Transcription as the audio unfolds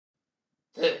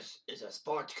This is a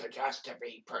Sports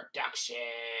Catastrophe production.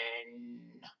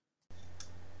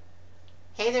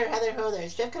 Hey there, Heather Ho there.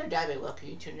 It's Jeff Cutter welcome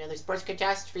you to another Sports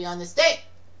Catastrophe on this day.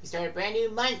 We start a brand new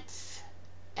month,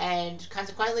 and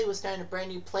consequently, we're starting a brand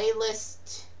new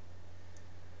playlist.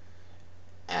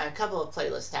 A couple of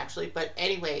playlists, actually, but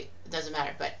anyway, it doesn't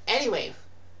matter. But anyway,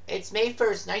 it's May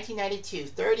 1st, 1992,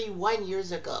 31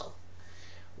 years ago,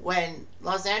 when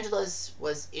Los Angeles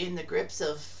was in the grips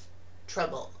of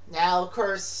trouble. Now, of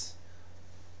course,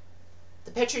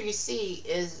 the picture you see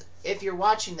is, if you're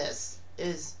watching this,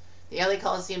 is the LA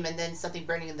Coliseum and then something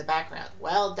burning in the background.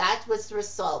 Well, that was the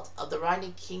result of the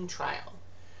Rodney King trial,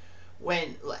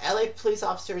 when LA police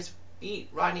officers beat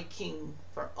Rodney King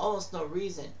for almost no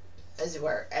reason, as it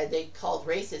were, and they called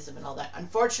racism and all that.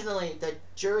 Unfortunately, the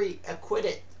jury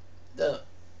acquitted the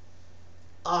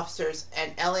officers,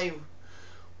 and LA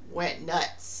went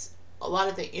nuts. A lot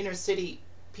of the inner city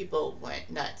people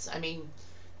went nuts. I mean,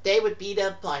 they would beat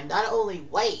up on not only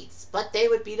whites, but they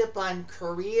would beat up on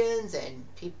Koreans and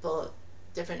people of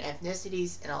different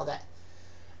ethnicities and all that.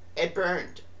 It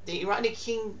burned. The Rodney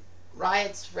King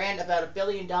riots ran about $1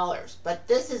 billion, but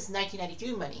this is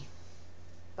 1992 money.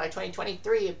 By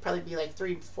 2023, it'd probably be like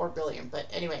 $3-4 billion. But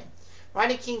anyway,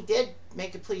 Rodney King did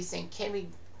make a plea saying, "Can't we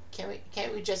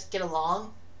just get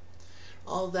along?"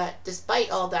 All that.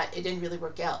 Despite all that, it didn't really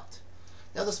work out.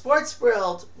 Now, the sports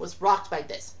world was rocked by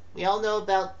this. We all know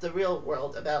about the real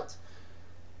world, about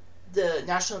the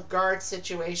National Guard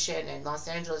situation and Los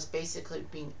Angeles basically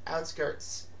being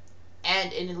outskirts,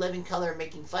 and in living color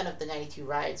making fun of the 92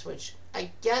 riots, which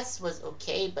I guess was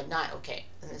okay, but not okay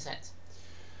in a sense.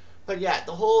 But yeah,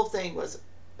 the whole thing was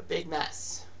a big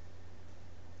mess.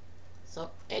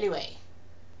 So anyway,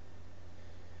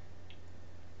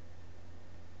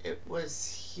 it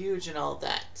was huge and all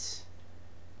that.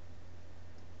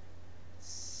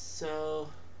 So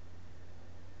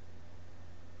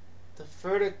the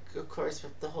verdict, of course,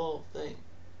 with the whole thing,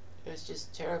 it was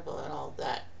just terrible and all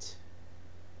that.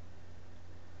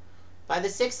 By the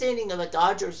sixth inning of a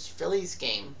Dodgers-Phillies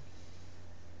game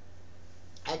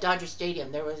at Dodger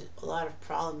Stadium, there was a lot of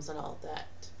problems and all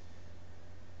that.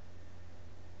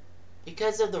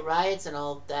 Because of the riots and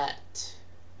all that,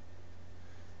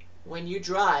 when you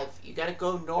drive, you gotta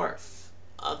go north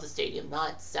of the stadium,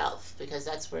 not south, because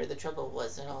that's where the trouble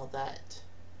was and all that.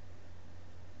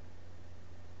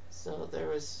 So there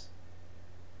was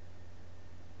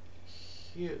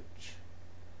huge.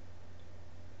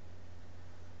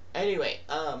 Anyway,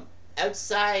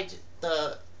 outside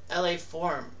the LA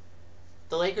Forum,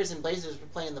 the Lakers and Blazers were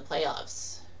playing the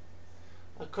playoffs.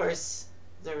 Of course,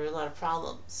 there were a lot of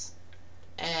problems,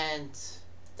 and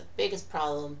the biggest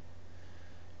problem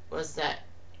was that,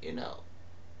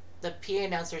 the PA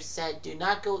announcer said, "Do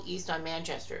not go east on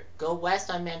Manchester. Go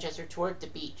west on Manchester toward the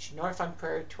beach, north on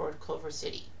Prairie toward Culver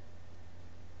City."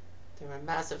 There were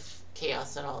massive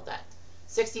chaos and all that.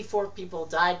 64 people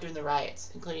died during the riots,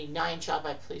 including 9 shot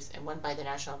by police and 1 by the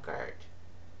National Guard.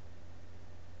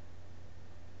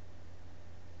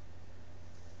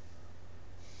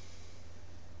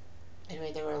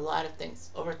 Anyway, there were a lot of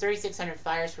things. Over 3,600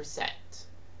 fires were set.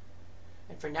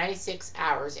 And for 96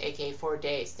 hours, aka 4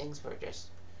 days, things were just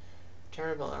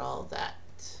terrible and all that.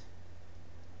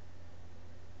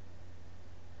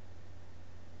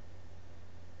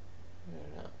 I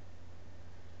don't know.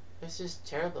 It's just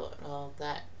terrible and all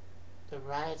that. The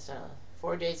riots,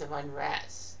 4 days of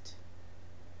unrest.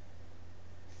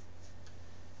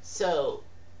 So,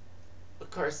 of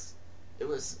course, it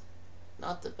was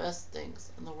not the best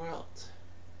things in the world.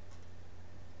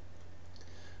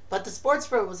 But the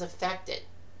sports world was affected.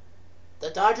 The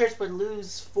Dodgers would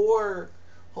lose 4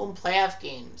 home playoff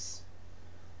games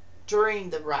during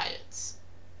the riots.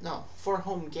 No, 4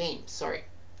 home games, sorry,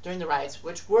 during the riots,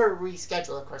 which were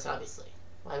rescheduled, of course, obviously.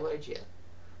 Why would you?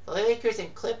 The Lakers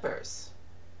and Clippers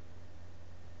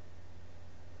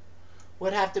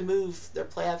would have to move their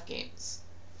playoff games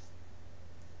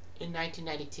in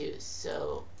 1992.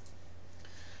 So,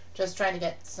 just trying to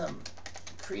get some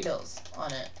credos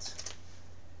on it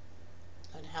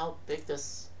and how big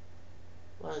this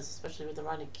was, especially with the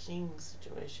Rodney King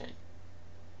situation.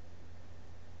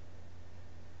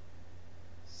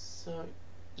 So,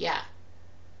 yeah,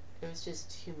 it was just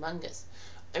humongous.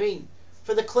 I mean,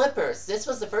 for the Clippers, this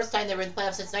was the first time they were in the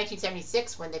playoffs since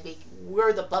 1976 when they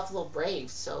were the Buffalo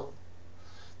Braves. So,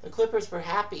 the Clippers were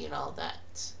happy and all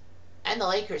that. And the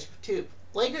Lakers, too.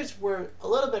 Lakers were a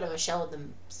little bit of a shell of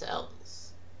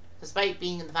themselves, despite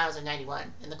being in the finals in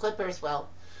 91. And the Clippers, well,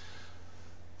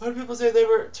 a lot of people say they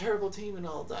were a terrible team and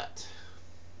all that.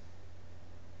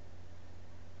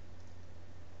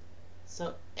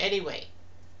 So, anyway,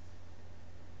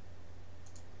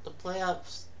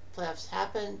 playoffs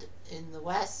happened in the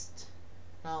West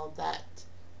and all that.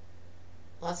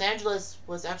 Los Angeles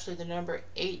was actually the number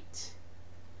 8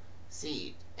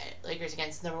 seed. Lakers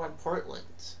against number 1 Portland.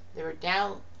 They were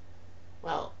down.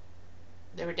 Well,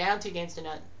 they were down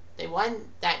 2-0. They won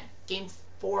that game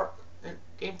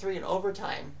 3 in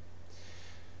overtime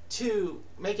to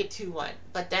make it 2-1.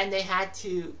 But then they had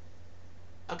to,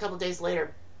 a couple days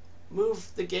later, move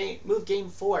game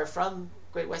 4 from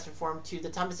Great Western Forum to the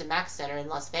Thomas and Mack Center in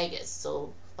Las Vegas.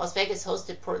 So Las Vegas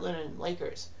hosted Portland and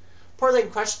Lakers.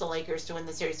 Portland crushed the Lakers to win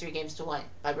the series 3-1.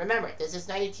 But remember, this is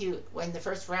 92 when the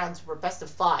first rounds were best of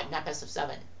 5, not best of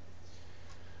 7.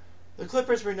 The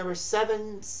Clippers were number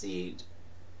 7 seed,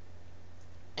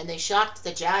 and they shocked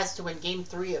the Jazz to win game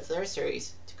 3 of their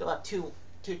series to go up to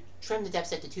trim the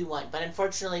deficit to 2-1. But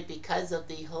unfortunately, because of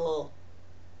the whole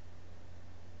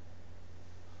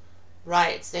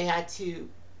riots, they had to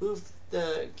move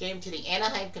the game to the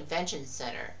Anaheim Convention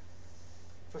Center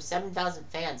for 7,000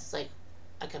 fans. It's like,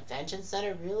 a convention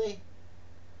center, really? You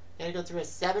gotta go through a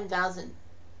 7,000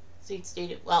 seat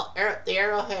stadium. Well, the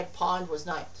Arrowhead Pond was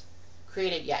not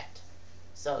created yet,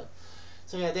 so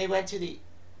yeah, they went to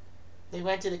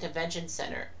the convention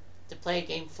center to play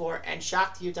game 4 and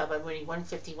shocked Utah by winning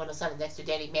 115-107 next to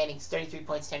Danny Manning's 33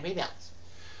 points, 10 rebounds.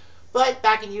 But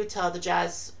back in Utah, the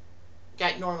Jazz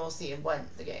got normalcy and won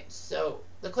the game. So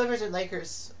the Clippers and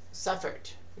Lakers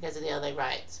suffered because of the LA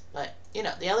riots. But the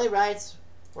LA riots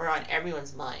were on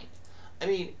everyone's mind. I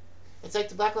mean, it's like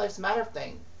the Black Lives Matter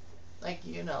thing. Like,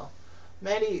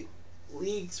 many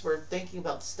leagues were thinking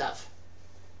about stuff.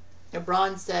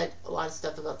 LeBron said a lot of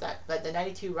stuff about that. But the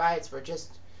 92 riots were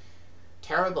just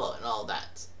terrible and all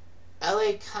that.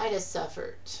 LA kind of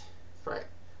suffered for it.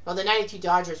 Well, the 92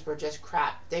 Dodgers were just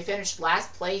crap. They finished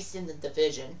last place in the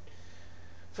division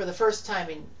for the first time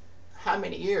in how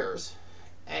many years.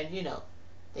 And, the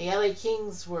LA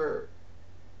Kings were...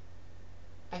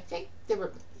 I think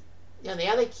the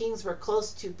LA Kings were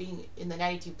close to being in the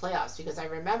 92 playoffs, because I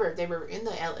remember they were in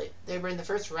the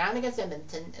first round against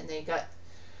Edmonton and they got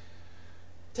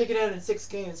taken out in 6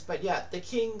 games. But yeah, the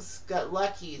Kings got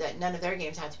lucky that none of their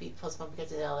games had to be postponed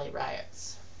because of the LA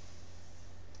riots.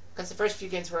 Because the first few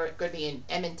games were going to be in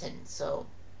Edmonton, so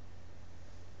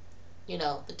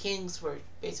the Kings were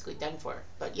basically done for.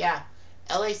 But yeah,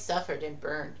 LA suffered and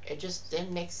burned. It just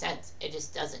didn't make sense. It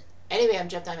just doesn't. Anyway, I'm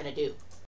Jeff Diamond. I do.